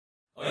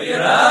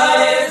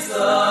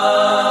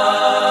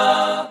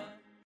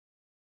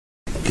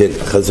כן,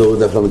 חזור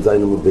דף למ"ז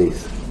עמוד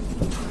בייס.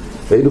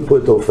 ראינו פה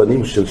את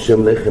האופנים של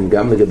שם לחם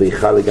גם לגבי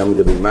חלה, גם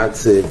לגבי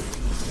מצה.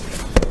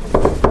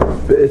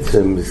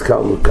 בעצם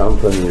הזכרנו כמה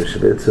פעמים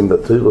שבעצם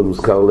בתורה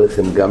מוזכר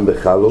לחם גם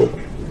בחלו.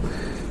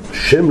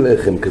 שם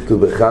לחם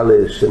כתוב בחלה,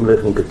 שם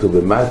לחם כתוב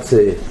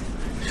במצה,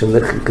 שם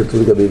לחם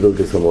כתוב לגבי ברכת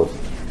המזון.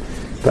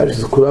 פעם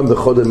שזה כולם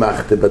בחוד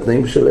מחתה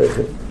בתנאים של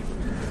לחם.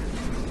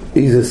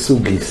 איזה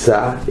סוג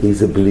גיסה,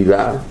 איזה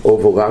בלילה,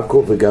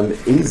 אובורקו, וגם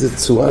איזה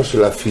צורה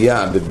של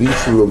אפייה,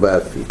 בבישול או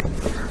באפי.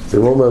 זה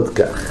אומרת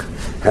כך,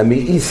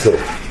 המאיסו,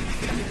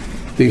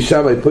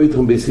 בישם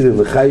היפויטרום ביסילים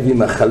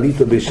וחייבים,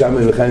 החליטו בישם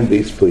וחייבים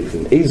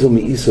ביספויטרום. איזו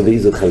מאיסו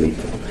ואיזו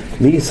חליטו?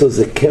 מאיסו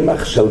זה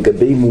קמח שעל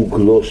גבי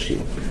מוגלושים.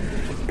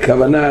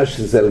 כוונה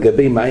שזה על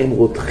גבי מים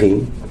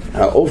רותחים.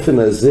 האופן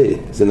הזה,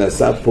 זה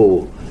נעשה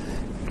פה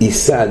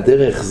עיסה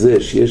דרך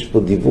זה שיש פה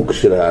דיבוק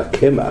של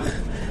הקמח,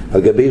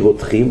 על גבי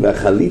רותחים,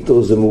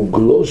 והחליטו זה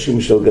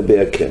מוגלושים של גבי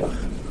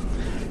הקמח.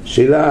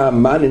 שאלה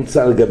מה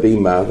נמצא על גבי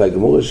מה,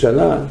 והגמורה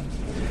שאלה,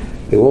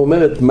 הגמורה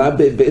אומרת מה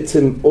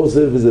בעצם או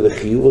זה וזה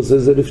לחיוב או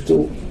זה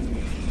לפטור.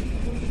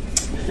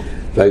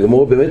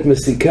 והגמורה באמת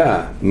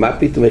מסיקה, מה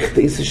פתאום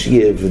הכתיס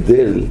שיהיה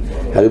הבדל,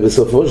 הרי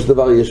בסופו של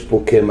דבר יש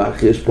פה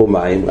קמח, יש פה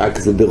מים, רק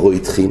זה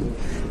ברויתחים,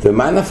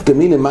 ומה נפקא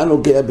מינה, מה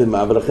נוגע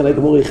במה, ולכן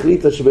הגמורה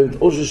החליטה שבאמת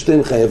או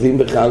ששתיהם חייבים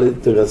בכלל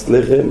תרס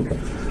לחם,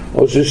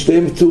 או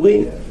ששתיהם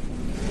פטורים.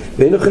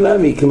 ואין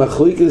אוכנמי,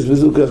 כמחריקס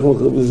וזו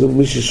כזו,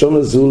 מי ששון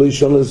הזו לא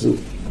ישון הזו.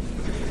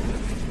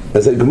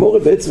 אז הגמורה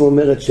בעצם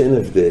אומרת שאין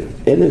הבדל.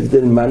 אין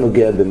הבדל מה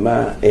נוגע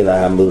במה, אלא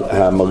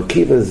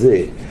המרכיב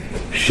הזה,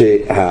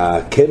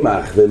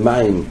 שהקמח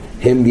ומים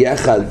הם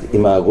יחד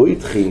עם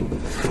הרויתחים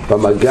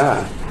במגע,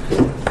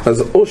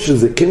 אז או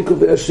שזה כן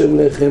קובע שם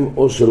לחם,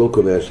 או שלא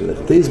קובע שם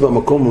לחם. תייס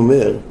במקום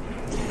אומר,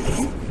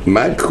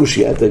 מה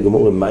קושיית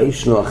הגמורה, מה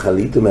ישנו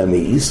החליטו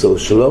מהמאיסו,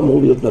 שלא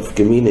אמור להיות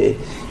נפקא מינה,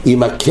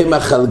 עם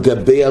הקמח על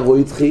גבי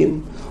הרויתחים,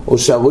 או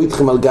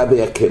שהרויתחים על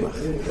גבי הקמח.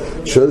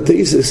 שואל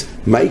תייסס,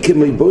 מה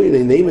יקמי בוי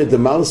לנאמר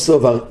דמר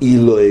סובר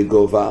אילוי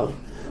גובר,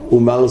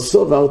 ומר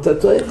סובר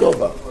תתוי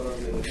גובר.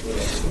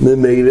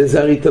 ממילא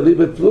זה הרי תלוי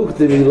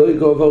בפלוגתא, אילוי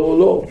גובר או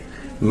לא.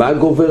 מה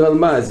גובר על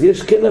מה? אז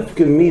יש כן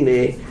נפקא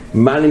מינה,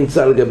 מה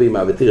נמצא על גבי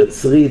מה. ותראה,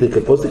 צרי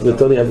דקפוסק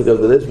וטוני אפיקה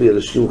ודלסבי,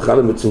 על שיעור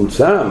חלה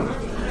מצומצם,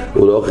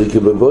 הוא לא חיכי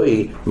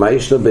בבואי, מה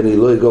ישנו בין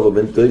אילוי גובר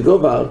ובין תוי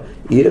גובר,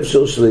 אי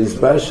אפשר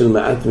שלהסבא של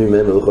מעט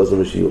ממנו לחוזר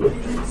משיעור.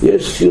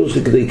 יש שיעור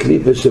שכדי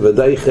קליפה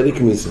שוודאי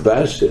חלק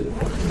מסבא של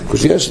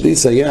קושייה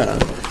שדיס היה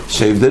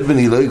שההבדל בין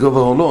אילוי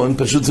גובר או לא,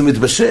 פשוט זה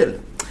מתבשל.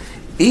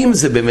 אם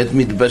זה באמת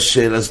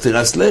מתבשל אז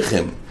תרס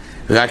לחם,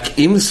 רק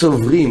אם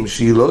סוברים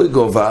שאילוי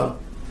גובר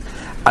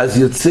אז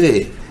יוצא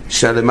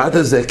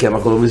שהלמטה זה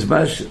כמח לא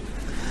מסבשל.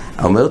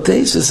 אומר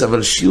תייסס,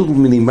 אבל שיעור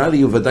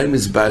מינימלי הוא ודאי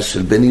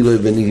מסבשל בין אילוי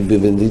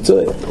ובין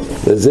דיצוי,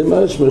 וזה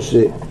משמע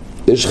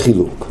שיש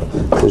חילוק.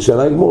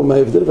 ושאלה הגמור מה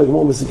ההבדל,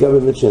 והגמור מסיקה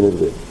באמת שאין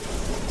הבדל.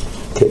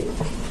 כן,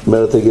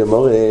 אומרת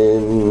הגמור,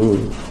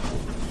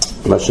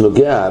 מה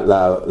שנוגע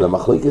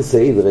למחלוקת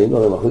סעיד, ראינו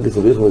על המחלוקת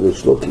סעיד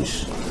וריש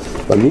לוקיש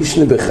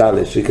במשנה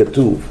בחלה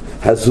שכתוב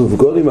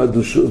הזובגולים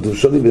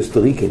הדושונים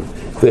וסטריקים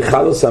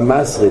וחלוס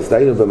המסרס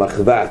דיינו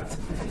במחבת,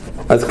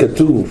 אז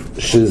כתוב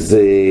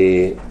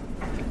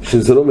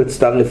שזה לא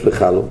מצטרף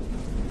לחלו,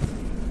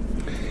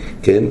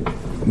 כן?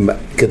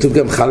 כתוב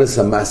גם חלס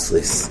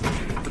המסרס.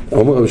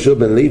 אומר רבי שמעון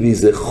בן לוי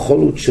זה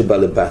חולות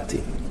שבלבטים.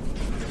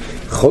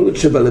 חולות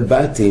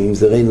שבלבטים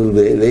זה ראינו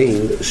לאין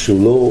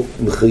שהוא לא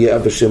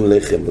חייב בשם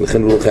לחם,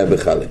 ולכן הוא לא חייב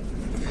בחלה.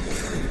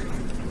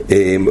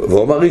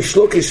 ואומר ריש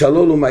לוקיש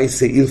הלא לו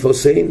מייסה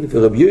אילפוסיין,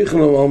 ורבי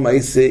יוחנן אומר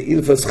מייסה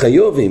אילפוס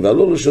חיובים,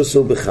 והלא לו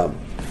שעשו בחם.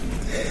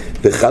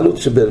 בחלות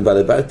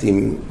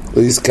שבלבטים,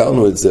 לא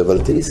הזכרנו את זה, אבל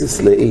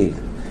תייסס לאין,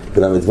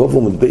 ולמדבוב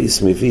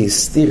ומדבייס מביא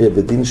סתירה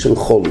בדין של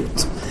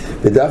חולות.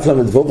 בדף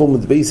למדבוב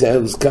ומדבייס היה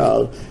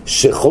לזכר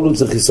שחולות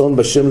זה חיסון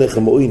בשם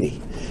לחם אויני.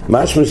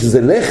 משמע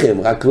שזה לחם,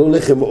 רק לא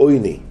לחם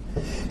אויני.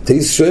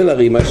 תייס שואל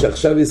הרי מה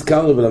שעכשיו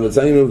הזכרנו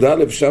ולמדזיים נודע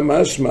שם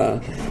משמע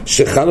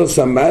שחלוס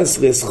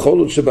המסרס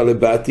חולות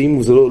שבלבטים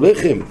וזה לא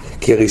לחם,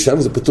 כי הרי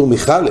שם זה פטור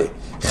מחלה.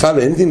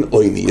 חלה אין דין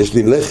אויני, יש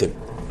דין לחם.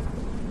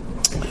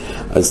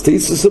 אז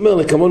תייסוס אומר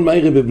לכמון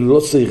מיירי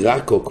בבליוסי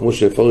רקו, כמו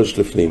שפורש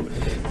לפנים.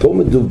 פה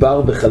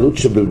מדובר בחלות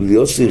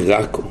שבבליוסי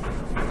רקו.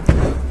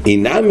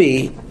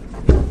 אינמי,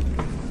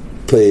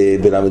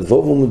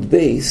 בלמדבוב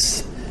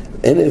ומדבייס,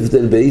 אין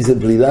הבדל באיזה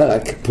בלילה,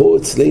 רק פה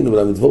אצלנו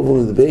בלמדבוב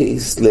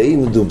ומדבייס, לאי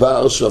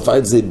מדובר שהוא עפה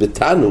את זה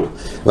בתנו,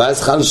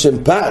 ואז חל שם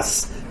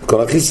פס,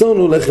 כל החיסון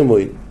הוא לחם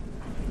מועיל.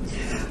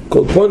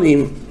 כל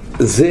פונים,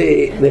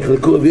 זה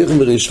נחלקו רבי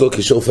יוחנן וריש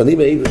לוקיש, שהאופנים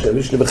האלו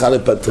שהמשנה בכלל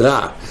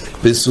פטרה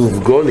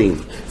בסופגונים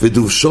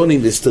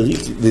ודובשונים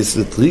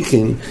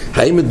וסטריקין,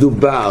 האם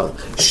מדובר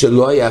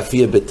שלא היה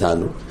אפייה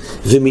בתנו,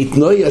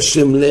 ומתנוי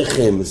השם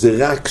לחם זה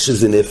רק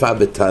שזה נאפה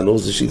בתנו,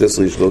 זה שיטת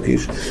ריש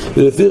לוקיש,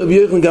 ולפי רבי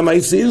יוחנן גם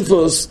אייס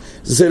אילפוס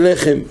זה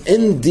לחם,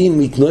 אין דין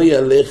מתנוי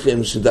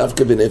הלחם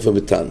שדווקא בנאפה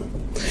בתנו.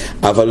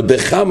 אבל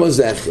בחמו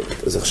זה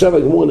אחרת. אז עכשיו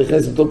הגמורה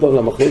נכנסת עוד פעם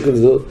למחלוקת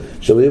הזאת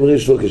שאומרים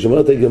ריש לוקיש,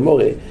 אומרת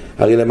הגמורה,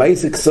 הרי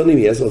למעשה קסונים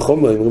יעשר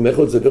חומו, אומרים איך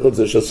עוד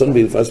זה ששון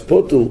בילפס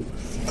פוטו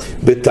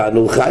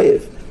בתנור חייב,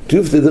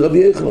 תיופתא דרבי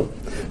יוחנן.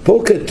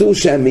 פה כתוב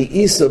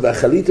שהמאיסו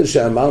והחליטו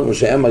שאמרנו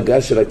שהיה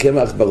מגע של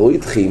הקמח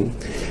ברויתחים,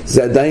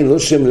 זה עדיין לא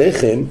שם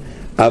לחם,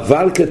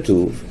 אבל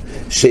כתוב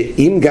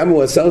שאם גם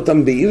הוא עשה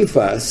אותם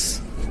באילפס,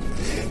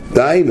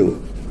 דיינו,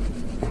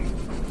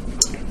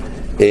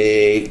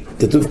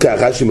 כתוב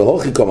כך, רש"י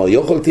מרוחי כלומר,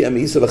 יאכלתי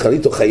המאיסו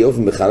וחליטו חיוב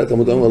ומחלת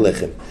עמוד אומר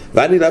לחם,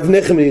 ואני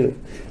להבנכם ממנו,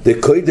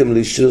 דקוידם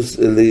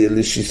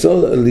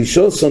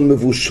לישוסון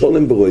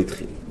מבושולם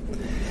ברויתחים.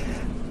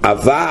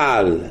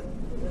 אבל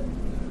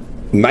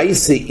מה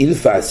יעשה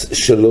אילפס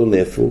שלא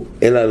נפו,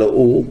 אלא לא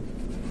הוא,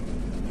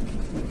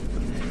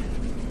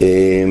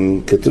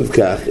 כתוב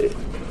כך,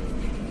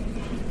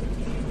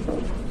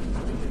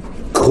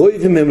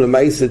 קרויבים הם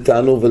למעשה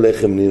תענור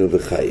ולחם נינו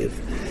וחייב.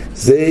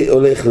 זה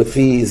הולך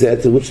לפי, זה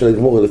התירוץ של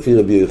הגמורה לפי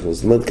רבי יוחנן.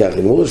 זאת אומרת כך,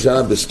 הגמורה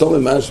שאלה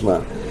בסתום משמע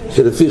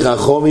שלפי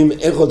חכמים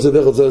איך עוד זה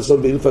ואיך זה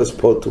לעשות באילפס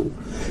פוטו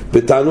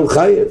בתענור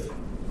חייב.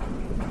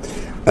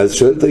 אז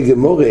שואלת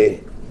הגמורה,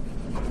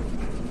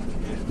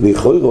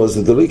 לכאורה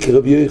זה דולי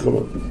כרבי יוחנן,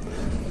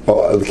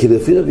 כי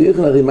לפי רבי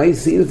יוחנן הרי מה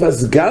יעשה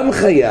אילפס גם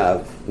חייב,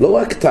 לא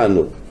רק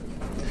תענור.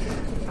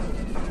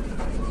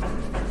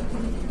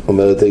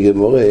 אומרת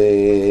הגמורה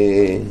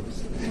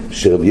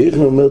שרבי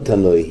יוחנן אומר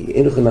תנוי,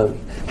 אין לך נמי.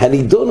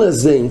 הנידון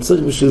הזה, אם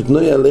צריך בשביל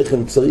תנוי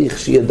הלחם, צריך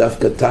שיהיה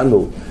דווקא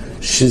תנור,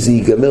 שזה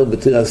ייגמר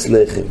בתירס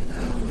לחם.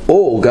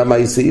 או גם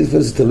היעשה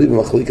אילפס זה תלוי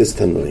במחלוקת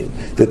תנועים.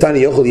 תתני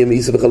יאכל יהיה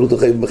מאיסה בחלוטו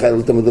חייב ובחייל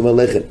לא תמיד אומר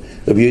לחם.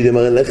 רבי יהודה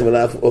אומר לחם אלא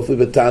אופי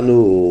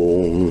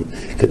בתנור.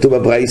 כתוב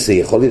בברייסה,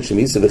 יכול להיות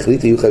שמאיסה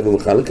וחליט יהיו חייב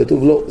ובחייל,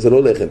 כתוב לא, זה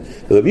לא לחם.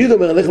 רבי יהודה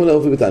אומר לחם אלא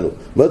אופי בתנור.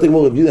 אומרת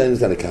הגמור רבי יהודה אין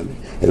תנקמה.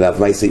 אלא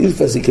מה יעשה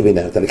אילפס היא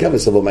כבינה. תנקמה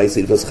סובר מה יעשה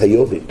אילפס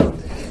חיובי.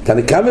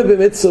 תנקמה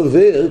באמת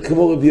סובר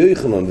כמו רבי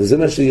יוחנן, וזה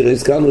מה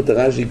שהזכרנו את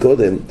הרש"י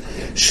קודם,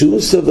 שהוא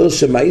סובר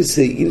שמה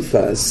יעשה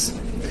אילפס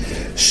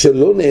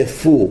שלא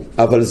נאפו,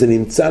 אבל זה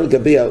נמצא על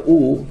גבי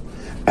האור,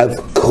 אז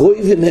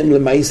קרויבים הם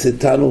למעשה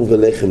תנור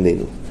ולחם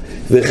נינו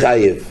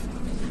וחייב,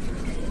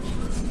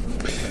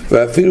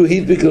 ואפילו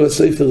הדביק לו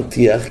הסופר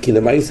תיח, כי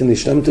למעשה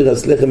נשלם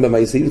תירס לחם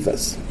במעשה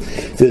אילפס.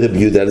 ורבי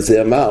יהודה על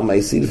זה אמר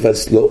מעשה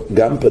אילפס לא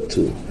גם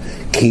פטור,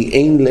 כי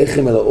אין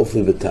לחם על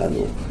האופי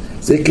בתנור.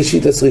 זה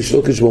כשיטת ריש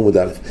לוקיש בעמוד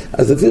א'.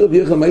 אז לפי רבי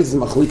יוחנן מעשה זה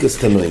מחלוקת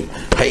תנועים,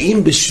 האם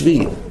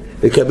בשביל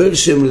לקבל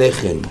שם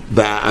לחם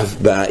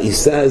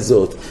בעיסה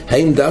הזאת,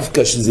 האם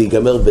דווקא שזה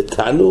ייגמר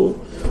בתנור,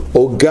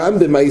 או גם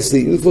במעשה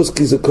אילפס,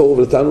 כי זה קרוב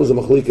לתנור, זה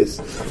מחלוקת.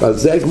 ועל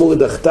זה הגמורה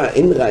דחתה,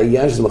 אין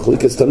ראייה שזה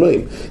מחלוקת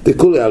תנועים.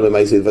 דכולי על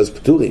במעשה אילפס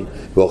פטורים,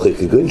 ואוכי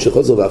כגוין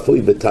שחוזר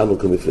ואפוי בתנור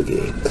כמפלגי.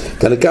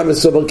 תנקמה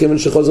סובר כיוון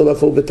שחוזר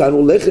ואפוי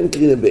בתנור לחם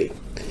קרין בי.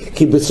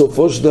 כי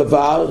בסופו של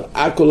דבר,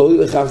 הכל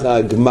הועיל לכך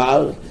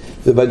הגמר,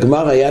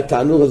 ובגמר היה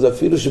תנור, אז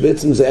אפילו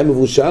שבעצם זה היה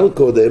מבושל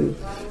קודם,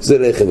 זה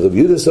לחם. רבי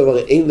יהודה סובר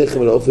אין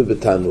לחם אלא אופי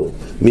בתנור.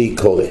 מי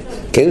קורא?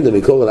 כן, זה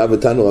מי קורא עליו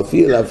בתנור,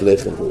 אפי אליו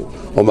לחם הוא.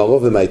 אומר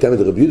רוב ומייתם את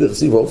רבי יהודה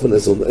חסיב ואופן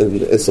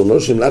עשר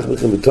נושים לך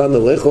בכם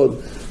בתנור אחד,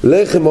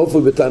 לחם אופי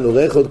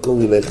בתנור אחד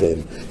קורי לחם.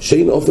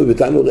 שאין אופי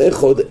בתנור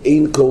אחד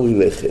אין קורי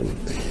לחם.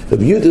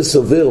 רבי יהודה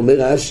סובר, אומר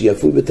רש"י,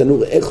 אפוי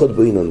בתנור אחד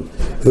בינון,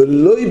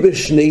 ולא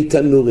בשני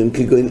תנורים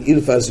כגון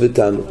אילפס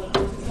ותנור.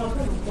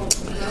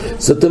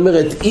 זאת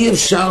אומרת, אי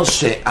אפשר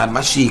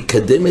שמה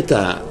שיקדם את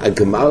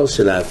הגמר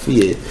של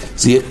האפייה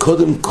זה יהיה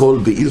קודם כל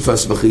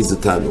באילפס ואחרי זה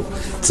תנור.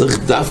 צריך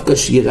דווקא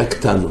שיהיה רק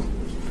תנור.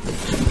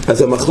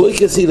 אז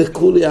המחלוקת היא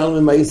לכולי על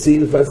ממעשה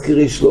אילפס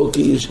כריש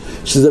לוקיש,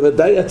 שזה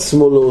ודאי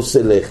עצמו לא עושה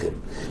לחם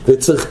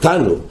וצריך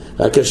תנור.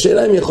 רק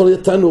השאלה אם יכול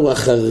להיות תנור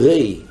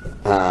אחרי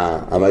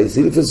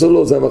המעשה אילפס או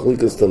לא, זה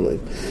המחלוקת תנועים.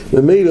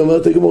 ומילא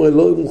אומרת הגמורה,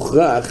 לא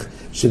מוכרח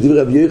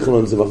שדברי רבי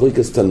יוחנן זה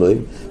מחלוקת תנועים,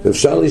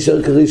 ואפשר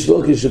להישאר כריש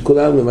לוקיש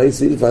שכולם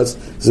למעשה אילפס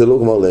זה לא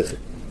גמר לחם.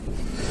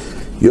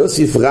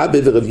 יוסיף רבי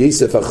ורבי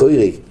יוסף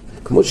אחורי,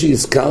 כמו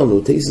שהזכרנו,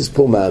 תייסס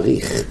פה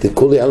מעריך,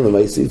 דכולי על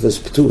ממעשה אילפס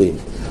פטורים.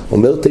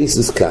 אומר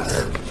תייסס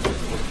כך,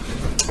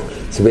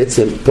 זה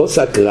בעצם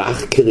פוסק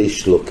רך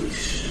כריש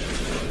לוקיש.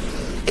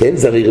 כן,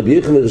 זה הרי רבי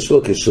יוחנן ריש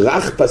לוקיש,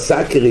 רך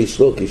פסק כריש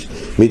לוקיש,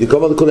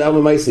 מדקום עד כולי על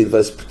ממעשה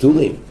אילפס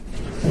פטורים.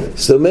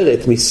 זאת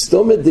אומרת,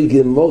 מסתומת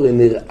דגמורה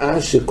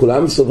נראה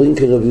שכולם סוברים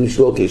כרבי ריש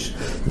לוקיש.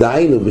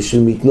 דהיינו,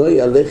 בשביל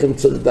מתנוי הלחם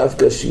צריך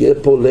דווקא שיהיה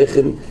פה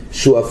לחם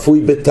שהוא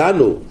אפוי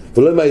בתנור,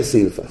 ולא מעשה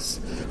אילפס.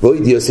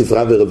 ואויד יוסיף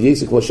רב ורבי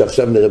יוסף, כמו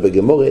שעכשיו נראה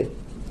בגמורה,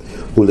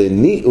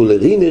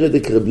 ולרי נראה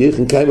דקרבי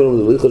יוחנן קיימה לא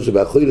מדבר יכול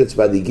שבאחוי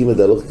לצבא דהיגים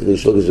עד הלוך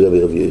כריש לוקיש רבי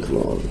יוחנן.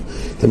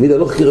 תמיד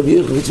הלוך כרבי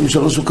יוחנן בעצם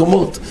שלוש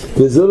מקומות,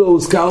 וזה לא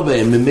הוזכר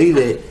בהם.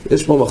 ממילא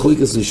יש פה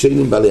מחלוקת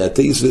ראשונים בעלי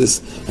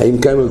התייסס, האם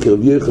קיימה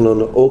כרבי יוחנן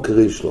או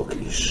כריש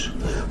לוקיש.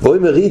 ואוי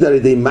מריד על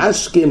ידי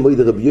משקה מויד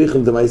רבי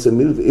יוחנן דמייס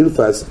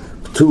אילפס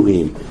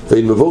פטורים,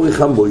 ואין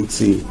מבורך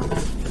המויצי.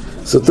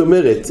 זאת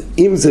אומרת,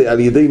 אם זה על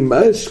ידי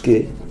משקה,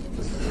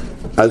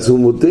 אז הוא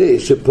מודה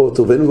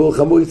שפוטו ואין מבורך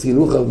המויצי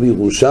נוחך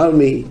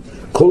בירושלמי,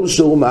 כל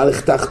שהוא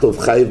מהלך תחתוב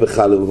חי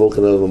וחל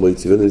ובורכן עליו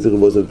המויצי ונזיר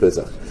ובוזן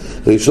בפסח.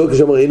 ריש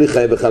לוקיש אמר אין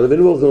חי בחלה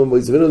ואין בו חלום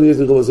מויץ ואין עוד יש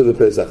לכם עושה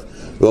בפסח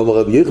ואומר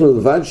רבי יוחנן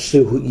לבד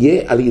שהוא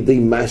יהיה על ידי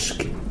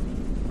משקה.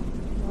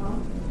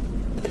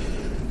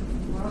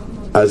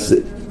 אז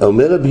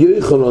אומר רבי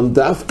יוחנן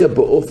דווקא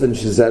באופן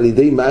שזה על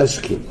ידי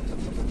משקה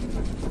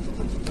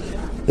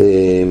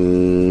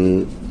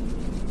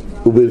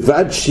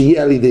ובלבד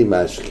שיהיה על ידי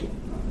משקה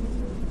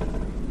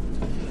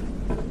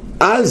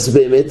אז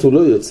באמת הוא לא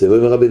יוצא.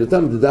 ואומר רבי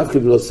תם דווקא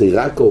בלא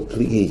סירק או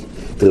פליגי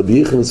רבי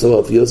יוחנן סובר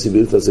אף יוסי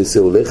בלתו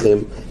עשו לחם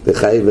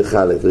וחי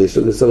וחלה ויש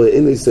לו סובר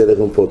אין לי עשה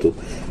לחם פוטו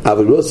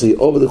אבל לא עשו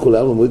עובד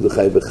לכולם ומועד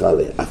וחי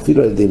וחלה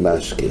אפילו על ידי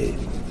משקה.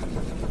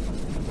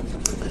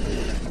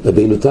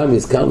 רבינו תם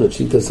הזכרנו את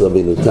שיטת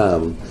רבינו תם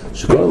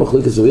שכל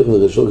המחלוקת רבי יוחנן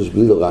וריש לוקיש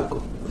בלי לו רקו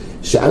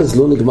שאז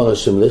לא נגמר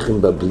השם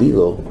לחם בבלי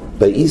לו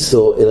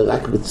באיסו אלא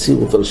רק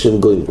בצירוף על שם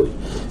גויים בוי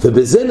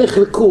ובזה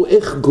נחלקו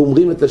איך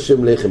גומרים את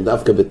השם לחם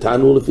דווקא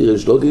בתנור לפי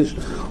ריש לוקיש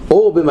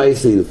או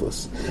במאיס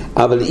אילפוס.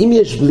 אבל אם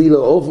יש בלי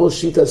לו אובו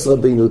שיטת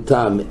רבינו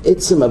תם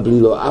עצם הבלי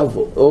לו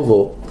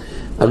אובו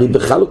הרי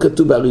בכלל לא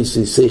כתוב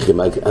באריסי סייכם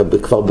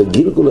כבר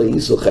בגילגול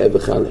האיסו חיה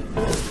בחלה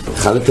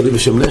חלה תלוי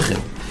בשם לחם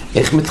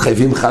איך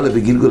מתחייבים חלה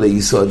בגילגול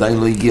האיסו עדיין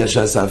לא הגיע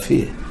שעשה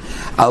אפיה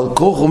על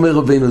כוח אומר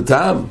רבינו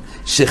תם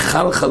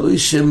שחל חלוי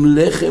שם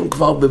לחם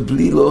כבר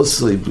בבלי לא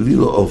עשוי, בלי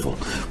לא אובו.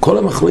 כל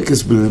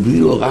המחלוקת בלי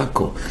לא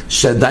רקו,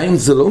 שעדיין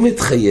זה לא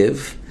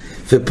מתחייב,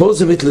 ופה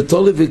זה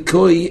מתלתו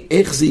לבקוי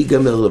איך זה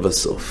ייגמר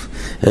לבסוף.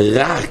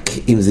 רק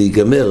אם זה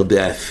ייגמר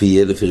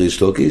באפיה לפי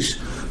ריש לוקיש,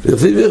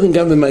 ולפעמים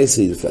גם במאיס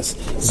אילפס.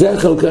 זה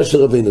החלוקה של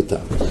רבינו תם.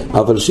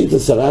 אבל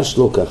שיטת הרש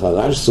לא ככה,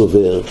 הרש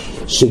סובר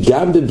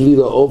שגם בבלי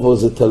לא אובו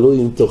זה תלוי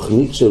עם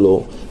תוכנית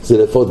שלו,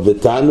 זה לפות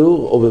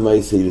בתנור או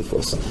במאיס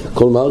אילפוס.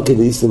 כל מרקד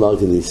איסלי,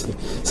 מרקד איסלי.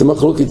 זה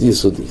מחלוקת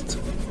יסודית.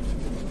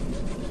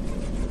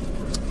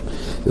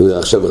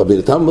 עכשיו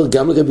רבינו תם אומר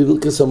גם לגבי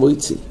ברכס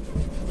המויצי.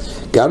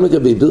 גם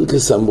לגבי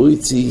ברכס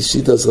המויצי,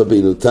 שיטת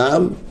רבינו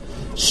תם,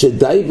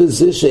 שדי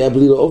בזה שהיה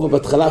בלי לא אובו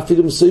בהתחלה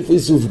אפילו מסויפי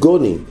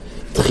זובגונים.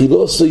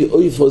 תחילו סוי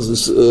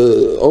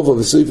אובו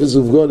וסויפי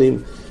זובגונים,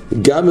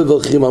 גם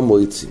מברכים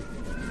המויצי.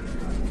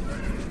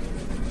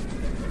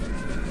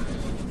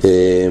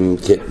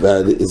 כן,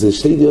 זה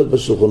שתי ידיעות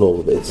בשולחן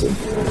אורך בעצם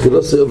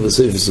תחילו סוי אובו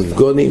וסויפי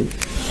זובגונים.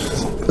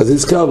 אז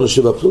הזכרנו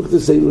שבפלוגתא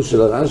אלו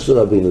של הרש של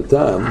רבינו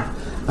תם,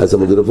 אז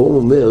המגן אברהם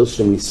אומר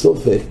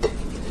שמסופק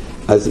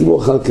אז אם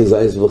הוא אכל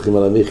כזייס מברכים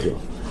על המחיו,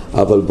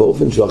 אבל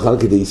באופן שהוא אכל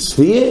כדי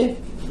ספיה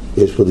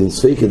יש פה דין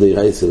ספיה כדי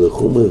רייס אל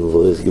חומרי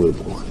וברך גמל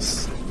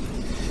ברוכס.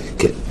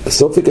 כן,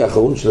 הסופק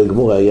האחרון של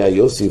הגמור היה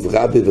יוסף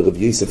רבי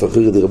ורבי יוסף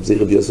אחרי רבי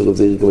זיר רבי יוסף רבי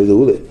זיר כמי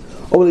דהולה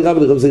אומר לי רבי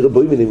לרבי זיר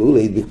רבי מן אמרו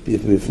לה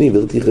בפנים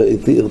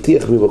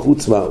והרתיח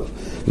מבחוץ מהו.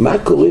 מה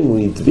קורה אם הוא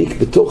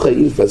ידביק בתוך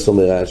האילפס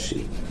אומר רש"י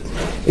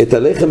את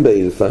הלחם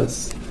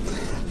באילפס,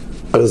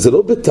 אבל זה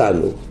לא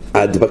בתנו,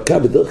 ההדבקה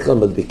בדרך כלל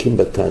מדביקים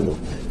בתנו,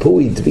 פה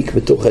הוא ידביק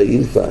בתוך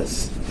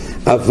האילפס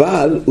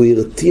אבל הוא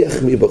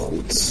הרתיח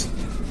מבחוץ,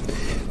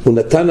 הוא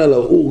נתן על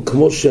האור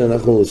כמו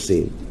שאנחנו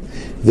עושים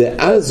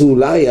ואז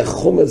אולי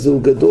החום הזה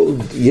הוא גדול,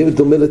 יהיה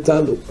דומה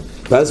לתנו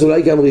ואז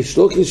אולי גם ריש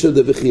לוקיש של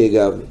דבך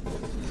יגב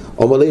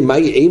אומר לי מה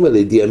יאימה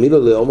לי דיאמינו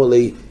לי אומר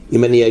לי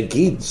אם אני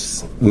אגיד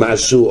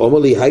משהו אומר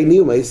לי היי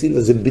ניו מה יסיל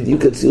וזה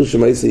בדיוק הציר של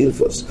מה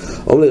יסילפוס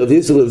אומר לי רבי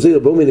יסר רבי זיר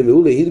בוא מיני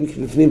מעולה היד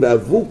בפנים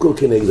ועבור כל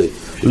כנגדרי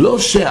לא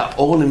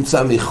שהאור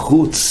נמצא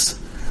מחוץ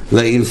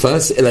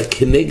לאילפס אלא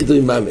כנגדרי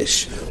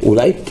ממש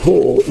אולי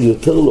פה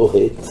יותר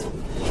לוהט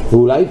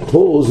ואולי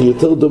פה זה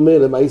יותר דומה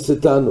למה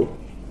יסתנו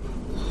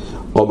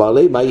אומר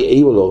לי מה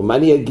יאימו לו מה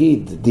אני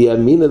אגיד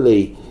דיאמינה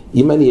לי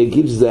אם אני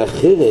אגיד שזה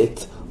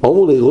אחרת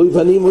אומר לי רוי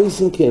ואני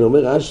מויסים כן אומר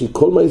רש"י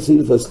כל מה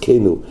יסילפס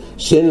כנו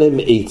שאין להם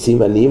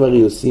עצים עניים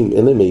הרי עושים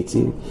אין להם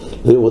עצים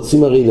והם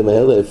רוצים הרי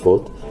למהר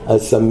לאפות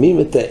אז שמים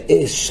את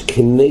האש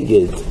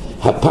כנגד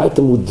הפת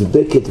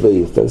המודבקת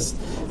באילפס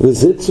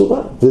וזה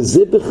צורה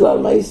וזה בכלל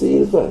מה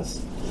יסילפס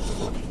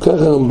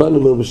ככה הרמב"ן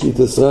אומר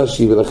בשיטת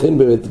רש"י ולכן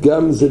באמת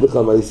גם זה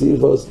בכלל מה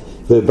יסילפס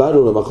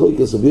ובאנו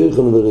למחלוקת רבי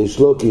יוחנן וריש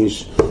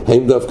לוקיש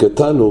האם דווקא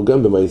תנו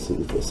גם במה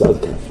יסילפס עד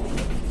כאן